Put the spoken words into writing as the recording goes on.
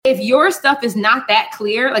if your stuff is not that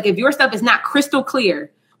clear, like if your stuff is not crystal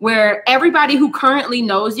clear, where everybody who currently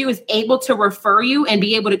knows you is able to refer you and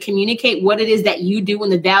be able to communicate what it is that you do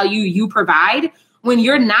and the value you provide when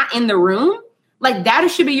you're not in the room, like that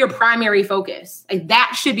should be your primary focus. Like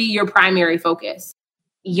that should be your primary focus.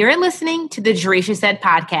 You're listening to the Jerisha Said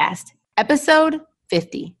podcast, episode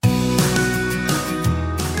 50.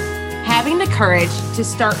 Having the courage to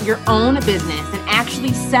start your own business and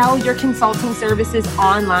actually sell your consulting services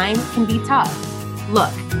online can be tough.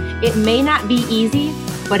 Look, it may not be easy,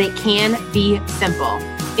 but it can be simple.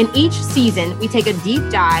 In each season, we take a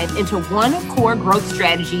deep dive into one core growth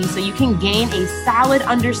strategy so you can gain a solid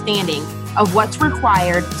understanding of what's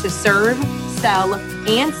required to serve, sell,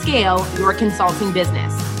 and scale your consulting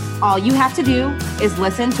business. All you have to do is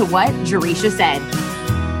listen to what Jerisha said.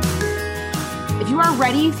 If you are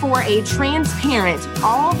ready for a transparent,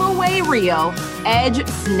 all the way real,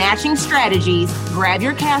 edge-snatching strategies, grab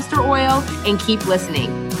your castor oil and keep listening.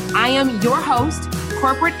 I am your host,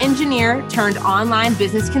 corporate engineer turned online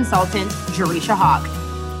business consultant, Jerisha Hawk.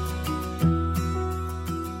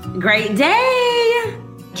 Great day.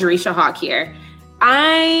 Jerisha Hawk here.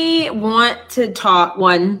 I want to talk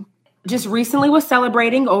just recently was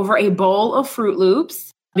celebrating over a bowl of Fruit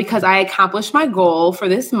Loops because I accomplished my goal for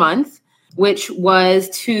this month, which was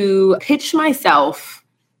to pitch myself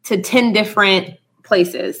to 10 different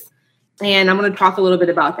places. And I'm going to talk a little bit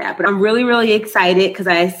about that. But I'm really, really excited because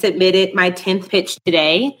I submitted my 10th pitch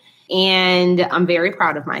today, and I'm very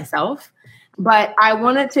proud of myself. But I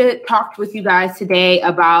wanted to talk with you guys today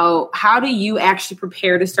about how do you actually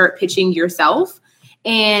prepare to start pitching yourself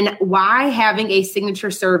and why having a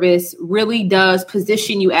signature service really does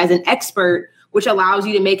position you as an expert, which allows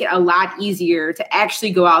you to make it a lot easier to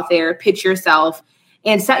actually go out there, pitch yourself,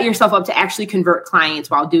 and set yourself up to actually convert clients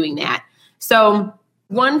while doing that. So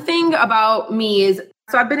one thing about me is,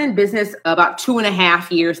 so I've been in business about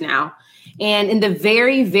 2.5 years now. And in the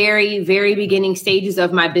very, very, very beginning stages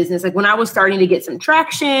of my business, like when I was starting to get some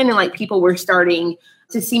traction and like people were starting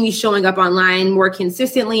to see me showing up online more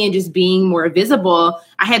consistently and just being more visible,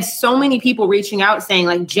 I had so many people reaching out saying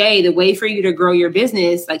like, Jay, the way for you to grow your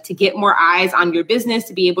business, like to get more eyes on your business,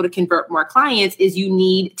 to be able to convert more clients is you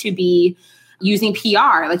need to be using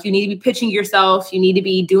PR. Like you need to be pitching yourself. You need to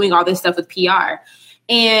be doing all this stuff with PR.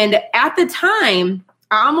 And at the time,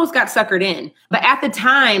 I almost got suckered in. But at the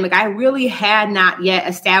time, like I really had not yet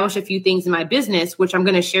established a few things in my business, which I'm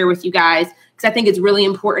going to share with you guys, because I think it's really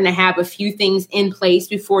important to have a few things in place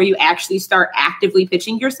before you actually start actively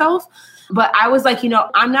pitching yourself. But I was like,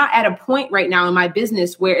 I'm not at a point right now in my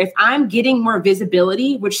business where if I'm getting more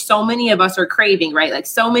visibility, which so many of us are craving, right? Like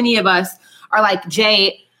so many of us are like,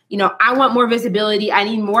 Jay, I want more visibility. I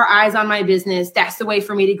need more eyes on my business. That's the way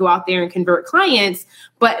for me to go out there and convert clients.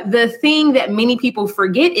 But the thing that many people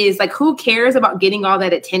forget is like, who cares about getting all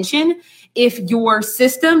that attention if your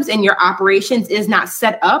systems and your operations is not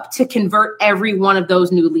set up to convert every one of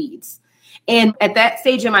those new leads? And at that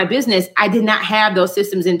stage of my business, I did not have those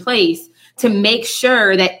systems in place to make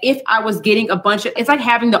sure that if I was getting it's like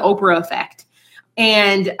having the Oprah effect.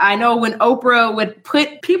 And I know when Oprah would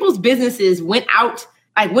put people's businesses went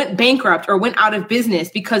bankrupt or went out of business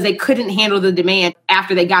because they couldn't handle the demand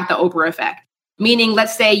after they got the Oprah effect. Meaning,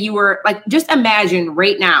 let's say you were like, just imagine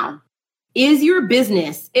right now, is your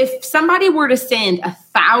business, if somebody were to send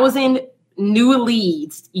 1,000 new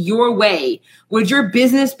leads your way, would your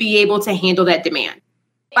business be able to handle that demand?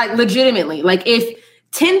 Like legitimately, like if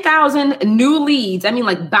 10,000 new leads, I mean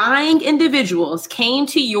like buying individuals came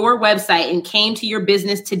to your website and came to your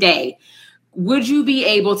business today, would you be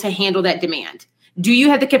able to handle that demand? Do you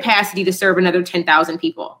have the capacity to serve another 10,000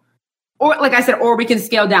 people? Or like I said, or we can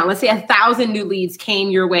scale down. Let's say 1,000 new leads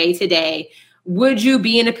came your way today. Would you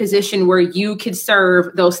be in a position where you could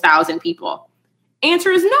serve those 1,000 people?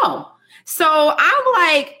 Answer is no. So I'm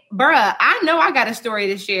like, bruh, I know I got a story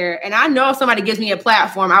to share. And I know if somebody gives me a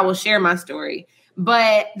platform, I will share my story.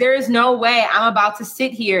 But there is no way I'm about to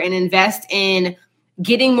sit here and invest in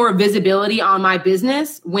getting more visibility on my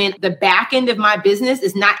business when the back end of my business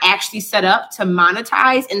is not actually set up to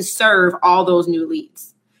monetize and serve all those new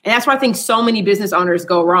leads. And that's why I think so many business owners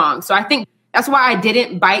go wrong. So I think that's why I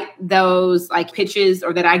didn't bite those like pitches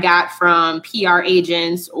or that I got from PR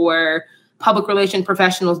agents or public relation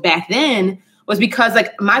professionals back then, was because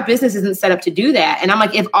like my business isn't set up to do that. And I'm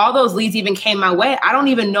like, if all those leads even came my way, I don't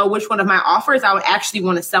even know which one of my offers I would actually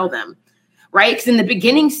want to sell them. Right? Because in the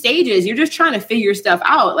beginning stages, you're just trying to figure stuff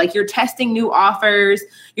out. Like you're testing new offers.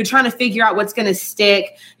 You're trying to figure out what's going to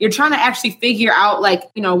stick. You're trying to actually figure out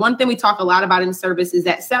like, one thing we talk a lot about in services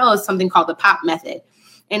that sell is something called the POP method.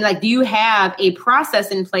 And like, do you have a process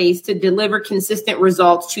in place to deliver consistent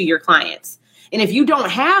results to your clients? And if you don't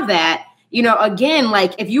have that, again,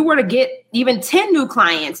 like if you were to get even 10 new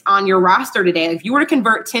clients on your roster today, if you were to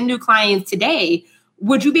convert 10 new clients today,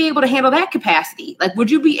 would you be able to handle that capacity? Like, would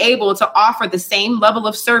you be able to offer the same level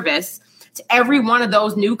of service to every one of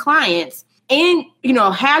those new clients and,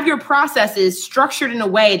 have your processes structured in a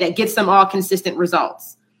way that gets them all consistent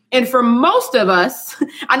results? And for most of us,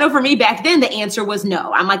 I know for me back then, the answer was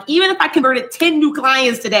no. I'm like, even if I converted 10 new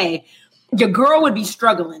clients today, your girl would be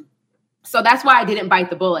struggling. So that's why I didn't bite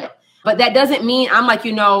the bullet. But that doesn't mean I'm like,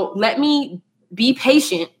 let me be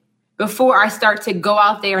patient before I start to go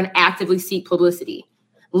out there and actively seek publicity.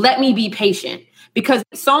 Let me be patient, because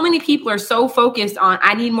so many people are so focused on,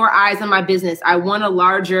 I need more eyes on my business. I want a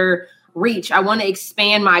larger reach. I want to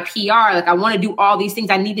expand my PR. Like, I want to do all these things.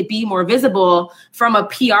 I need to be more visible from a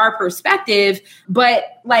PR perspective. But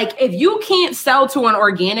like, if you can't sell to an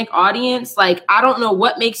organic audience, like, I don't know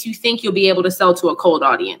what makes you think you'll be able to sell to a cold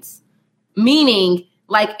audience. Meaning,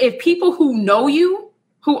 like, if people who know you,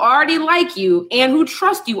 who already like you and who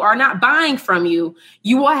trust you are not buying from you,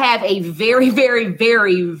 you will have a very, very,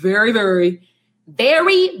 very, very, very,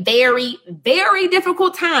 very, very, very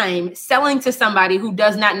difficult time selling to somebody who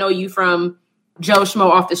does not know you from Joe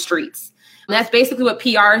Schmo off the streets. And that's basically what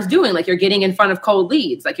PR is doing. Like, you're getting in front of cold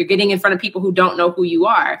leads. Like, you're getting in front of people who don't know who you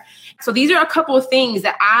are. So these are a couple of things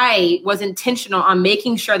that I was intentional on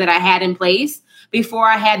making sure that I had in place before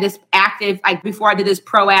I had this before I did this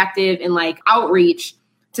proactive and like outreach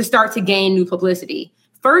to start to gain new publicity.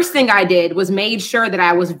 First thing I did was made sure that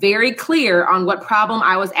I was very clear on what problem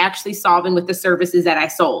I was actually solving with the services that I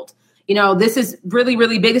sold. This is really,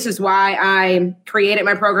 really big. This is why I created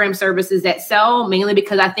my program, Services That Sell, mainly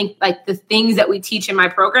because I think like the things that we teach in my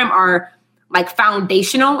program are like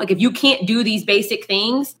foundational. Like, if you can't do these basic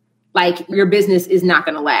things, like, your business is not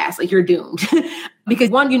going to last. Like, you're doomed. Because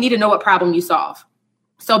one, you need to know what problem you solve.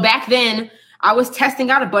 So back then, I was testing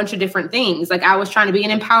out a bunch of different things. Like, I was trying to be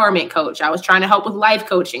an empowerment coach. I was trying to help with life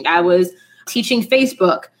coaching. I was teaching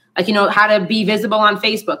Facebook, like, how to be visible on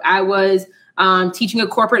Facebook. I was teaching a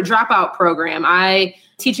corporate dropout program.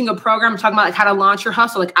 Teaching a program talking about like how to launch your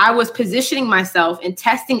hustle. Like, I was positioning myself and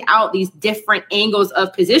testing out these different angles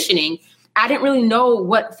of positioning. I didn't really know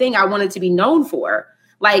what thing I wanted to be known for.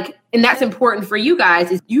 Like, and that's important for you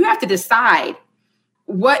guys, is you have to decide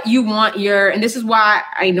what you want and this is why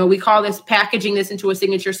I know we call this packaging this into a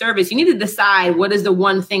signature service. You need to decide what is the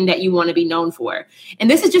one thing that you want to be known for. And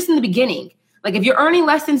this is just in the beginning. Like, if you're earning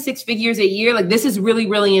less than 6 figures a year, like, this is really,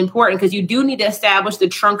 really important, because you do need to establish the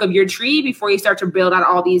trunk of your tree before you start to build out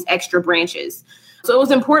all these extra branches. So it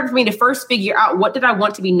was important for me to first figure out, what did I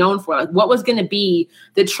want to be known for? Like, what was going to be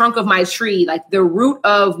the trunk of my tree? Like, the root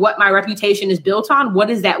of what my reputation is built on.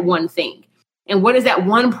 What is that one thing? And what is that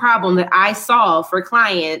one problem that I solve for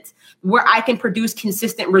clients where I can produce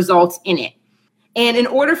consistent results in it? And in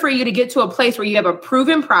order for you to get to a place where you have a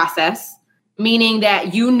proven process, meaning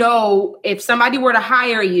that, if somebody were to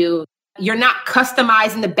hire you, you're not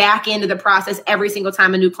customizing the back end of the process every single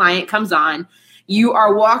time a new client comes on. You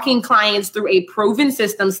are walking clients through a proven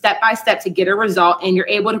system step by step to get a result, and you're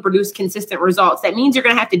able to produce consistent results. That means you're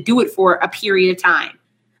going to have to do it for a period of time.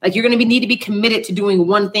 Like, you're going to need to be committed to doing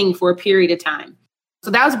one thing for a period of time.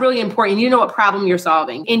 So that was really important. You know what problem you're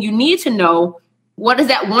solving. And you need to know, what is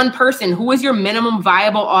that one person? Who is your minimum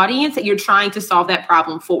viable audience that you're trying to solve that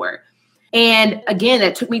problem for? And again,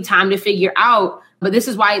 that took me time to figure out. But this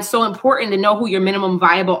is why it's so important to know who your minimum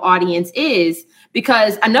viable audience is.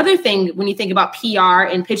 Because another thing, when you think about PR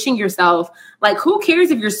and pitching yourself, like, who cares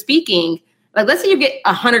if you're speaking? Like, let's say you get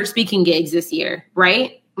 100 speaking gigs this year,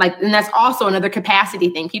 right? Like, and that's also another capacity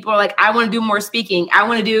thing. People are like, I want to do more speaking. I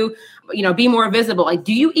want to do, be more visible. Like,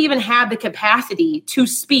 do you even have the capacity to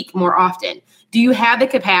speak more often? Do you have the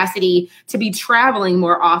capacity to be traveling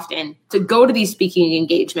more often, to go to these speaking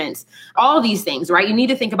engagements? All of these things, right? You need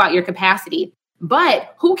to think about your capacity.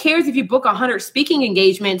 But who cares if you book 100 speaking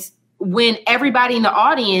engagements when everybody in the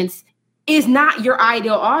audience is not your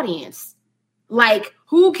ideal audience? Like,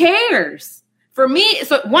 who cares? For me,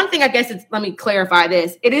 so one thing, I guess, let me clarify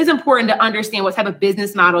this. It is important to understand what type of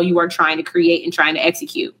business model you are trying to create and trying to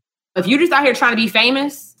execute. If you're just out here trying to be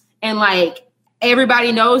famous and like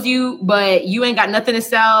everybody knows you, but you ain't got nothing to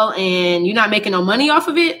sell and you're not making no money off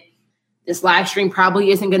of it, this live stream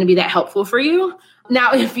probably isn't going to be that helpful for you.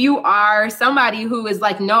 Now, if you are somebody who is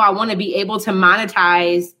like, no, I want to be able to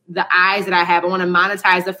monetize the eyes that I have. I want to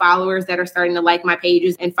monetize the followers that are starting to like my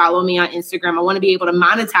pages and follow me on Instagram. I want to be able to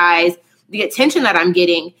monetize the attention that I'm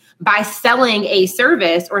getting by selling a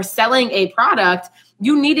service or selling a product,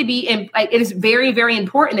 you need to be in, like, it is very, very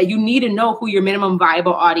important that you need to know who your minimum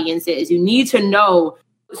viable audience is. You need to know.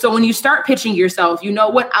 So when you start pitching yourself, you know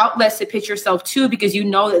what outlets to pitch yourself to, because you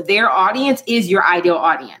know that their audience is your ideal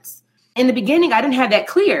audience. In the beginning, I didn't have that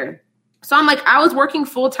clear. So I'm like, I was working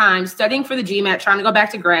full time, studying for the GMAT, trying to go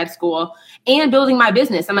back to grad school and building my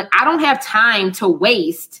business. I'm like, I don't have time to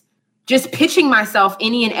waste just pitching myself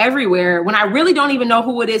any and everywhere when I really don't even know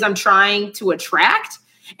who it is I'm trying to attract.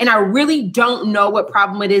 And I really don't know what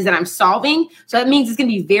problem it is that I'm solving. So that means it's going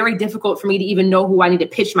to be very difficult for me to even know who I need to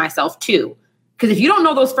pitch myself to. Because if you don't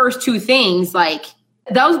know those first two things, like,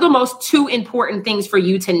 those are the most two important things for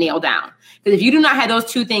you to nail down. Because if you do not have those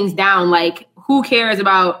two things down, like, who cares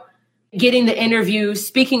about getting the interview,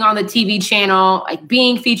 speaking on the TV channel, like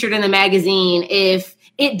being featured in the magazine, if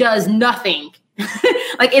it does nothing?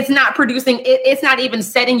 Like, it's not producing, it's not even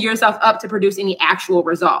setting yourself up to produce any actual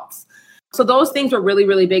results. So those things were really,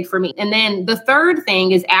 really big for me. And then the third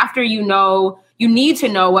thing is, after you need to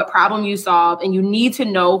know what problem you solve, and you need to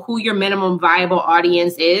know who your minimum viable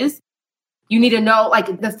audience is. You need to know,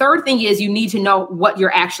 like, the third thing is, you need to know what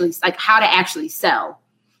you're actually, like, how to actually sell,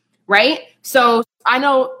 right? So I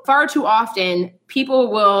know far too often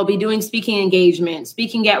people will be doing speaking engagements,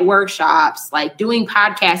 speaking at workshops, like doing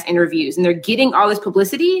podcast interviews, and they're getting all this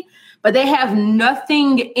publicity, but they have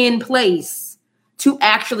nothing in place to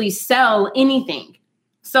actually sell anything.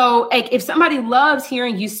 So, like, if somebody loves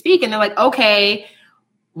hearing you speak and they're like, okay,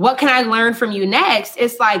 what can I learn from you next?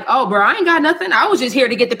 It's like, oh, bro, I ain't got nothing. I was just here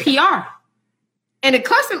to get the PR. And the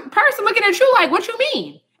person looking at you like, what you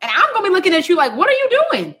mean? And I'm going to be looking at you like, what are you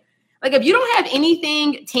doing? Like, if you don't have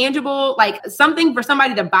anything tangible, like something for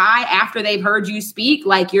somebody to buy after they've heard you speak,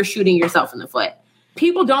 like, you're shooting yourself in the foot.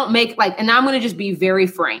 People don't make, like, and I'm going to just be very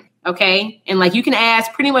frank. Okay. And, like, you can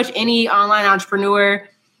ask pretty much any online entrepreneur,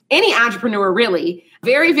 any entrepreneur really.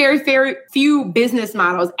 Very, very, very few business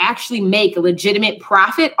models actually make a legitimate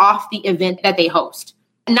profit off the event that they host.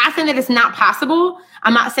 I'm not saying that it's not possible.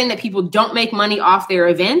 I'm not saying that people don't make money off their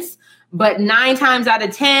events, but 9 times out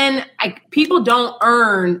of 10, people don't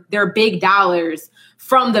earn their big dollars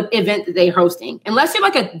from the event that they're hosting. Unless you're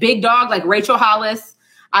like a big dog like Rachel Hollis.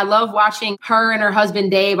 I love watching her and her husband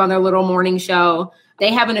Dave on their little morning show.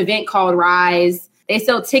 They have an event called Rise. They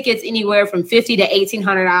sell tickets anywhere from $50 to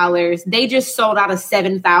 $1,800. They just sold out a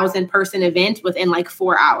 7,000 person event within like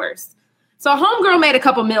 4 hours. So a homegirl made a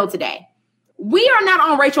couple mil today. We are not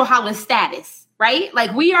on Rachel Hollis status, right?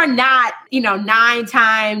 Like, we are not,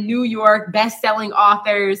 9-time New York best-selling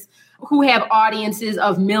authors who have audiences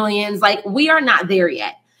of millions. Like, we are not there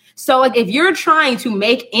yet. So, like, if you're trying to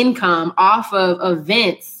make income off of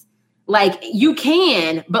events, like, you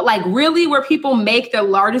can, but, like, really where people make the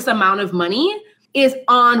largest amount of money is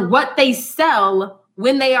on what they sell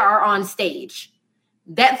when they are on stage.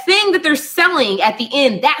 That thing that they're selling at the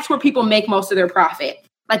end, that's where people make most of their profit.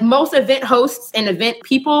 Like, most event hosts and event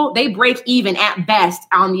people, they break even at best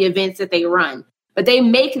on the events that they run, but they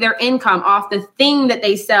make their income off the thing that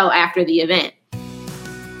they sell after the event.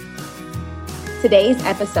 Today's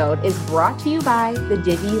episode is brought to you by the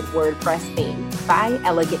Divi WordPress theme by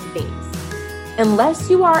Elegant Themes. Unless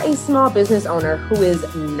you are a small business owner who is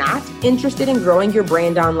not interested in growing your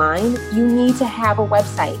brand online, you need to have a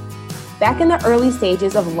website. Back in the early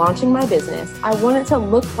stages of launching my business, I wanted to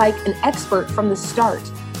look like an expert from the start,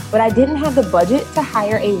 but I didn't have the budget to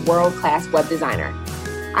hire a world-class web designer.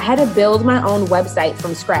 I had to build my own website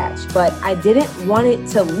from scratch, but I didn't want it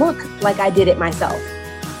to look like I did it myself.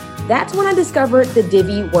 That's when I discovered the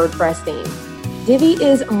Divi WordPress theme. Divi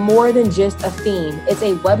is more than just a theme. It's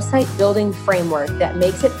a website building framework that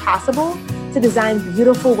makes it possible to design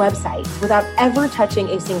beautiful websites without ever touching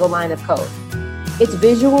a single line of code. Its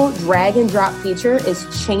visual drag and drop feature is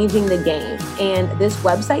changing the game, and this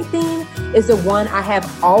website theme is the one I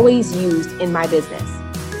have always used in my business.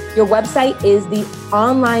 Your website is the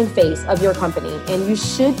online face of your company, and you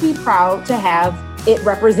should be proud to have it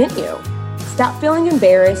represent you. Stop feeling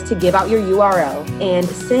embarrassed to give out your URL and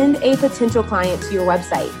send a potential client to your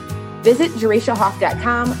website. Visit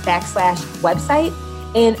JerishaHawk.com/website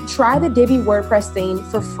and try the Divi WordPress theme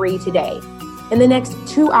for free today. In the next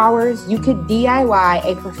 2 hours, you could DIY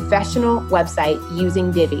a professional website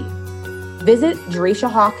using Divi. Visit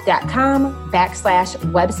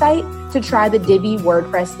JerishaHawk.com/website to try the Divi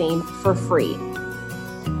WordPress theme for free.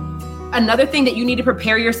 Another thing that you need to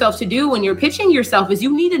prepare yourself to do when you're pitching yourself is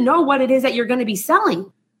you need to know what it is that you're going to be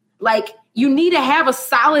selling. Like, you need to have a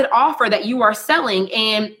solid offer that you are selling,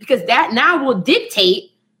 and because that now will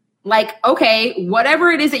dictate, like, okay,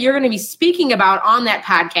 whatever it is that you're going to be speaking about on that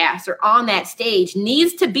podcast or on that stage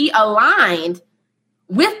needs to be aligned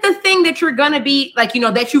with the thing that you're going to be like,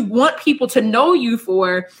 that you want people to know you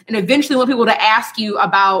for, and eventually want people to ask you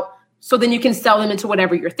about, so then you can sell them into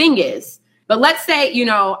whatever your thing is. But let's say,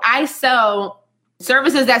 I sell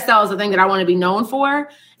services that sell is the thing that I want to be known for.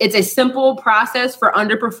 It's a simple process for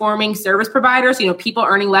underperforming service providers, people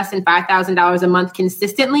earning less than $5,000 a month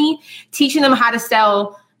consistently, teaching them how to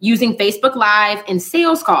sell using Facebook Live and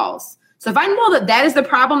sales calls. So if I know that that is the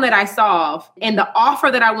problem that I solve and the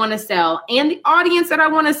offer that I want to sell and the audience that I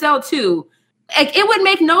want to sell to, like, it would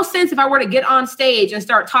make no sense if I were to get on stage and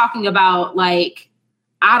start talking about, like,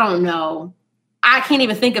 I don't know, I can't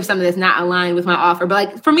even think of something that's not aligned with my offer. But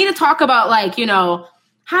like for me to talk about like,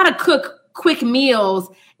 how to cook quick meals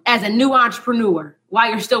as a new entrepreneur while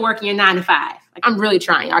you're still working your 9 to 5. Like, I'm really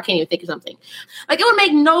trying. I can't even think of something. Like, it would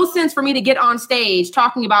make no sense for me to get on stage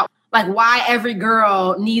talking about like why every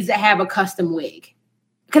girl needs to have a custom wig.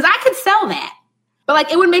 Because I could sell that. But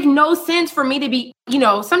like, it would make no sense for me to be,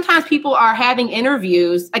 sometimes people are having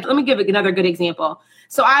interviews. Like, let me give another good example.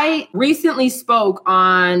 So I recently spoke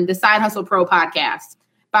on the Side Hustle Pro podcast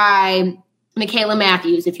by Michaela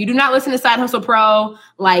Matthews. If you do not listen to Side Hustle Pro,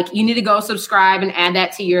 like, you need to go subscribe and add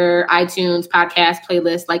that to your iTunes podcast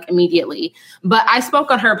playlist, like, immediately. But I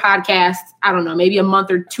spoke on her podcast, I don't know, maybe a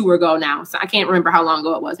month or two ago now. So I can't remember how long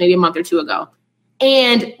ago it was, maybe a month or two ago.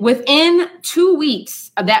 And within 2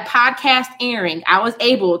 weeks of that podcast airing, I was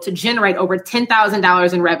able to generate over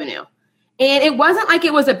 $10,000 in revenue. And it wasn't like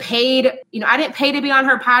it was a paid, I didn't pay to be on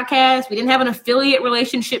her podcast. We didn't have an affiliate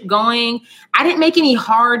relationship going. I didn't make any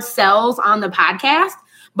hard sells on the podcast.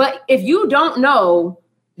 But if you don't know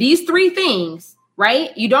these 3 things,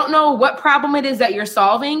 right? You don't know what problem it is that you're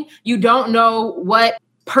solving. You don't know what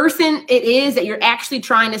person it is that you're actually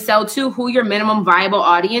trying to sell to, who your minimum viable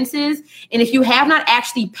audience is. And if you have not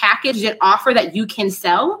actually packaged an offer that you can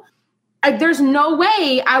sell, there's no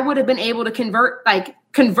way I would have been able to convert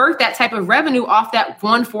that type of revenue off that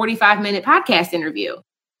 1 45-minute podcast interview.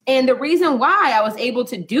 And the reason why I was able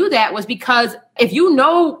to do that was because if you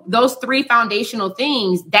know those 3 foundational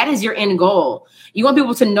things, that is your end goal. You want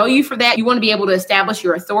people to know you for that. You want to be able to establish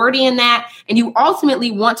your authority in that. And you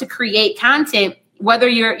ultimately want to create content, whether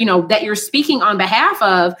you're, that you're speaking on behalf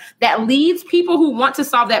of, that leads people who want to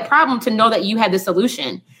solve that problem to know that you had the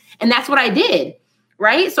solution. And that's what I did,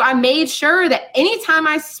 right? So I made sure that anytime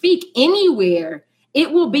I speak anywhere,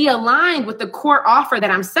 it will be aligned with the core offer that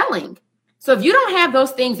I'm selling. So if you don't have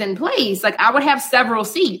those things in place, like, I would have several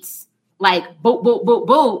seats, like, boop, boop, boop,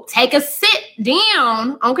 boop, take a sit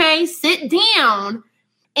down, okay? Sit down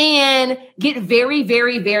and get very,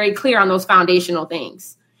 very, very clear on those foundational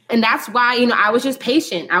things. And that's why, I was just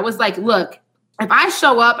patient. I was like, look, if I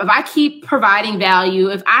show up, if I keep providing value,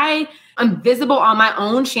 if I am visible on my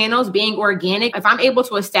own channels, being organic, if I'm able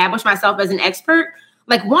to establish myself as an expert,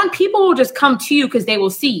 like, people will just come to you because they will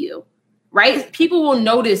see you, right? People will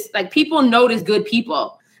notice, people notice good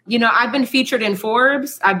people. I've been featured in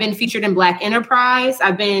Forbes. I've been featured in Black Enterprise.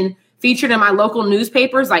 I've been featured in my local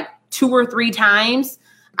newspapers like 2 or 3 times.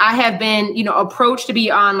 I have been, approached to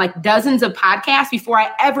be on like dozens of podcasts before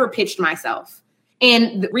I ever pitched myself.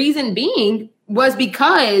 And the reason being was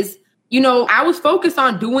because, I was focused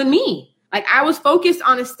on doing me. Like, I was focused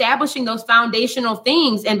on establishing those foundational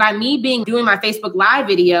things. And by me doing my Facebook Live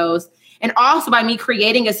videos, and also by me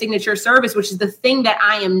creating a signature service, which is the thing that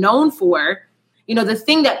I am known for, the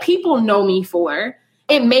thing that people know me for,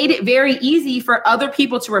 it made it very easy for other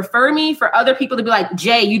people to refer me, for other people to be like,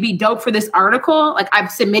 Jay, you'd be dope for this article. Like,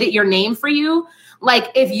 I've submitted your name for you. Like,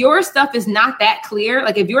 if your stuff is not that clear,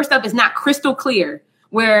 like if your stuff is not crystal clear,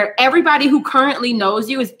 where everybody who currently knows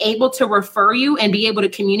you is able to refer you and be able to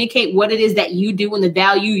communicate what it is that you do and the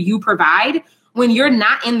value you provide when you're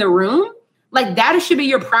not in the room, like, that should be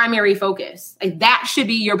your primary focus. Like, that should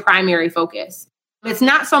be your primary focus. It's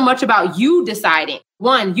not so much about you deciding.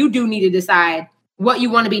 One, you do need to decide what you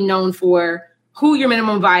want to be known for, who your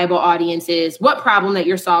minimum viable audience is, what problem that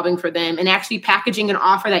you're solving for them, and actually packaging an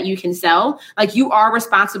offer that you can sell. Like, you are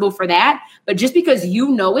responsible for that. But just because you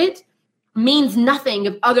know it means nothing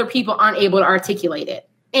if other people aren't able to articulate it.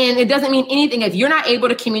 And it doesn't mean anything if you're not able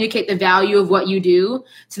to communicate the value of what you do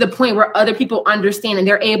to the point where other people understand and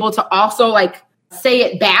they're able to also like say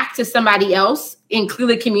it back to somebody else and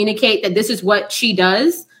clearly communicate that this is what she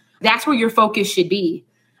does. That's where your focus should be.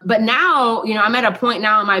 But now, I'm at a point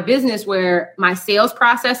now in my business where my sales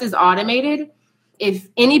process is automated. If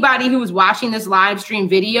anybody who is watching this live stream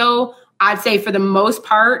video, I'd say for the most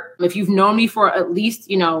part, if you've known me for at least,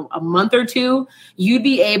 a month or 2, you'd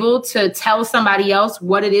be able to tell somebody else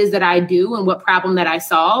what it is that I do and what problem that I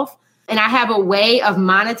solve. And I have a way of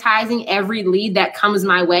monetizing every lead that comes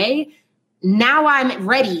my way now I'm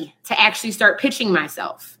ready to actually start pitching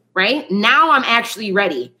myself, right? Now I'm actually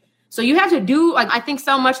ready. So you have to do, like, I think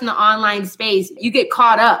so much in the online space, you get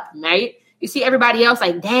caught up, right? You see everybody else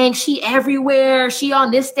like, dang, she everywhere. She on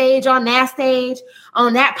this stage, on that stage,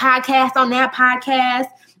 on that podcast,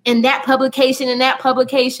 in that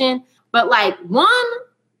publication. But like, one,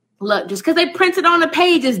 look, just because they printed on the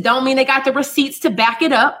pages don't mean they got the receipts to back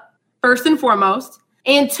it up, first and foremost.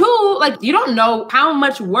 And two, like, you don't know how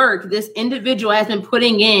much work this individual has been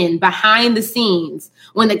putting in behind the scenes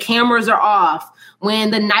when the cameras are off, when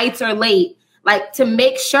the nights are late, like, to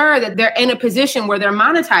make sure that they're in a position where they're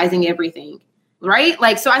monetizing everything, right?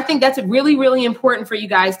 Like, so I think that's really, really important for you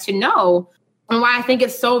guys to know, and why I think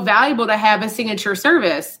it's so valuable to have a signature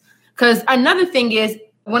service. Because another thing is,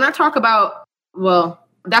 when I talk about, well,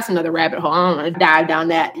 that's another rabbit hole. I don't want to dive down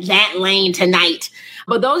that lane tonight.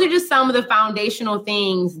 But those are just some of the foundational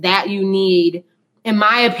things that you need, in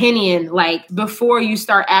my opinion, like, before you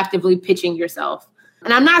start actively pitching yourself.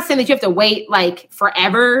 And I'm not saying that you have to wait like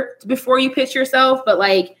forever before you pitch yourself, but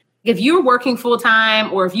like, if you're working full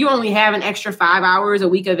time, or if you only have an extra 5 hours a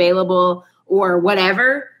week available or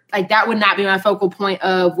whatever, like, that would not be my focal point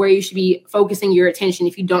of where you should be focusing your attention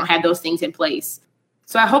if you don't have those things in place.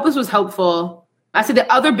 So I hope this was helpful. I said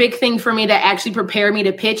the other big thing for me that actually prepared me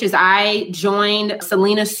to pitch is I joined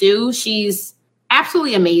Selena Soo. She's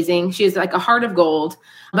absolutely amazing. She has like a heart of gold.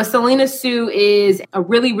 But Selena Soo is a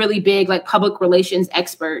really, really big like public relations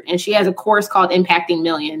expert. And she has a course called Impacting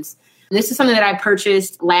Millions. And this is something that I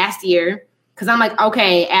purchased last year because I'm like,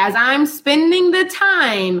 okay, as I'm spending the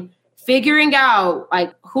time figuring out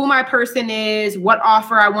like who my person is, what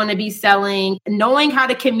offer I want to be selling, knowing how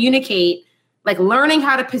to communicate, like learning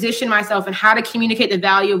how to position myself and how to communicate the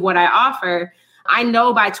value of what I offer, I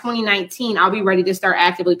know by 2019, I'll be ready to start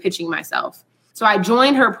actively pitching myself. So I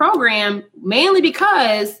joined her program mainly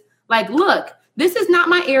because, like, look, this is not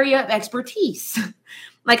my area of expertise.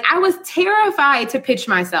 Like, I was terrified to pitch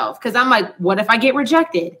myself because I'm like, what if I get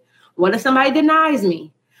rejected? What if somebody denies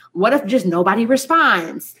me? What if just nobody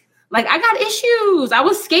responds? Like, I got issues. I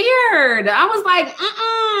was scared. I was like,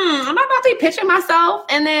 I'm not about to be pitching myself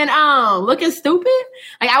and then looking stupid.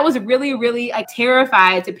 Like, I was really, really like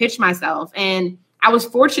terrified to pitch myself. And I was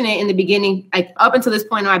fortunate in the beginning, like up until this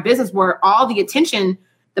point in my business, where all the attention,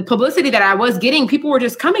 the publicity that I was getting, people were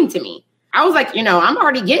just coming to me. I was like, I'm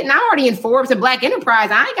already in Forbes and Black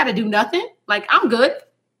Enterprise. I ain't got to do nothing. Like, I'm good.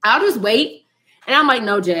 I'll just wait. And I'm like,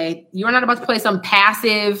 no, Jay, you're not about to play some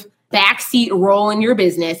passive backseat role in your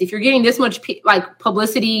business. If you're getting this much like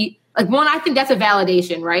publicity, like, one, I think that's a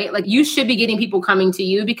validation, right? Like, you should be getting people coming to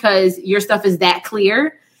you because your stuff is that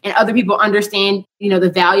clear and other people understand, the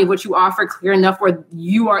value of what you offer clear enough where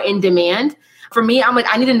you are in demand. For me, I'm like,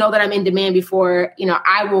 I need to know that I'm in demand before,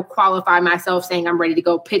 I will qualify myself saying I'm ready to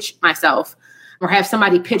go pitch myself or have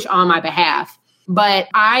somebody pitch on my behalf. But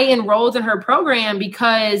I enrolled in her program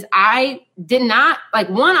because I did not, like,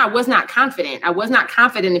 one, I was not confident. I was not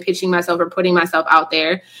confident in pitching myself or putting myself out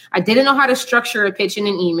there. I didn't know how to structure a pitch in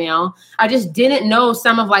an email. I just didn't know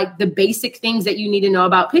some of like the basic things that you need to know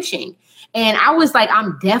about pitching. And I was like,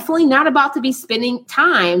 I'm definitely not about to be spending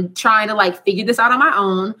time trying to like figure this out on my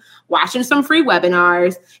own, watching some free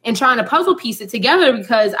webinars and trying to puzzle piece it together,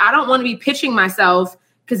 because I don't want to be pitching myself,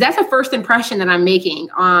 because that's a first impression that I'm making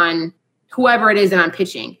on whoever it is that I'm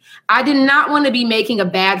pitching. I did not want to be making a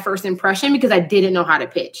bad first impression because I didn't know how to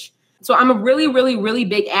pitch. So I'm a really, really, really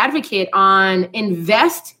big advocate on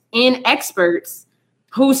invest in experts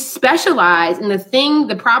who specialize in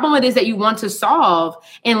the problem it is that you want to solve,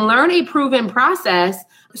 and learn a proven process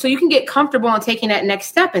so you can get comfortable on taking that next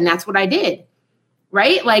step. And that's what I did,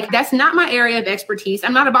 right? Like, that's not my area of expertise.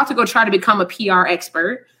 I'm not about to go try to become a PR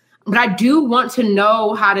expert, but I do want to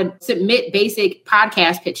know how to submit basic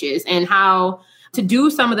podcast pitches and how to do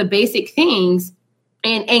some of the basic things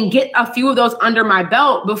and get a few of those under my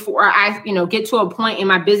belt before I, get to a point in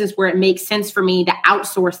my business where it makes sense for me to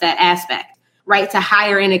outsource that aspect. Right? To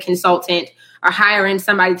hire in a consultant or hire in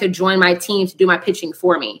somebody to join my team to do my pitching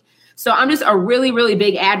for me. So I'm just a really, really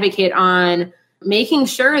big advocate on making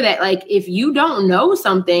sure that, like, if you don't know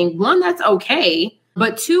something, one, that's okay.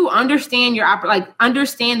 But two, understand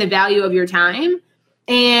understand the value of your time,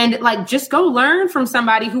 and like, just go learn from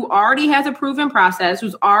somebody who already has a proven process,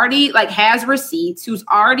 who's already like has receipts, who's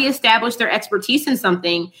already established their expertise in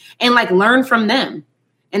something, and like learn from them.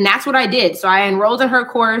 And that's what I did. So I enrolled in her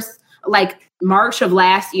course like March of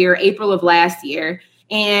last year, April of last year.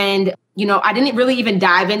 And, I didn't really even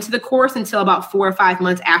dive into the course until about 4 or 5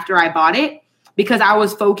 months after I bought it, because I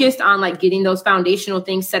was focused on like getting those foundational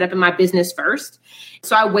things set up in my business first.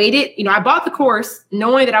 So I waited, I bought the course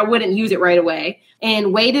knowing that I wouldn't use it right away.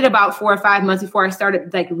 and waited about 4 or 5 months before I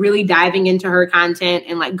started like really diving into her content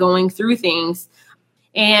and like going through things.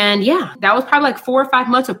 And yeah, that was probably like 4 or 5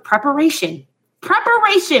 months of preparation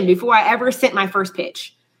before I ever sent my first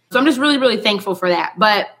pitch. So I'm just really, really thankful for that.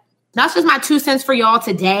 But that's just my 2 cents for y'all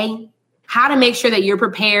today. How to make sure that you're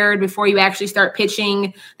prepared before you actually start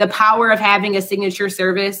pitching, the power of having a signature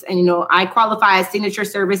service. And, I qualify a signature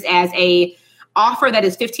service as a offer that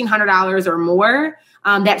is $1,500 or more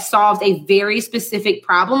that solves a very specific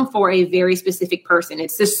problem for a very specific person.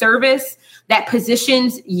 It's the service that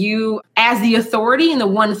positions you as the authority and the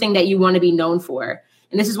one thing that you want to be known for.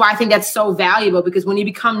 And this is why I think that's so valuable, because when you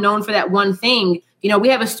become known for that one thing, we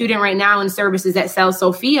have a student right now in services that sells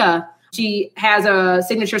Sophia. She has a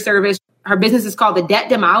signature service. Her business is called the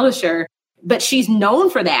Debt Demolisher, but she's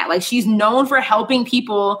known for that. Like, she's known for helping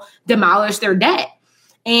people demolish their debt.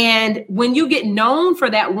 And when you get known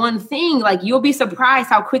for that one thing, like, you'll be surprised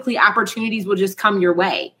how quickly opportunities will just come your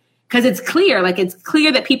way. Because it's clear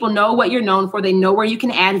that people know what you're known for. They know where you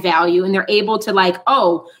can add value, and they're able to like,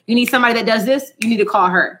 oh, you need somebody that does this, you need to call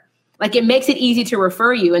her. Like, it makes it easy to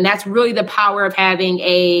refer you. And that's really the power of having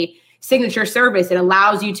a signature service. It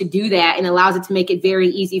allows you to do that and allows it to make it very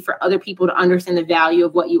easy for other people to understand the value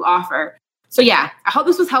of what you offer. So yeah, I hope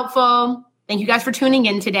this was helpful. Thank you guys for tuning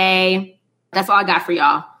in today. That's all I got for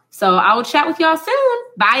y'all. So I will chat with y'all soon.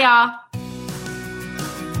 Bye, y'all.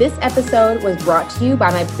 This episode was brought to you by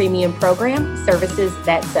my premium program, Services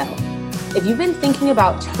That Sell. If you've been thinking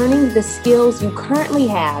about turning the skills you currently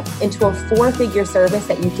have into a 4-figure service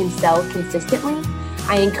that you can sell consistently,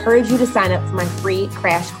 I encourage you to sign up for my free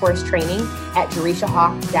crash course training at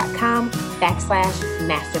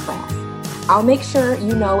JerishaHawk.com/masterclass. I'll make sure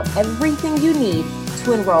you know everything you need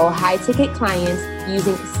to enroll high-ticket clients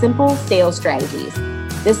using simple sales strategies.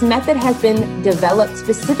 This method has been developed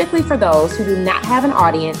specifically for those who do not have an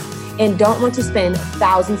audience and don't want to spend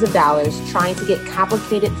thousands of dollars trying to get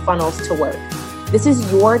complicated funnels to work. This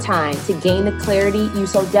is your time to gain the clarity you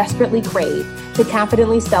so desperately crave to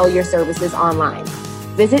confidently sell your services online.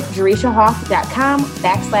 Visit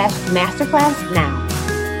JerishaHawk.com/masterclass now.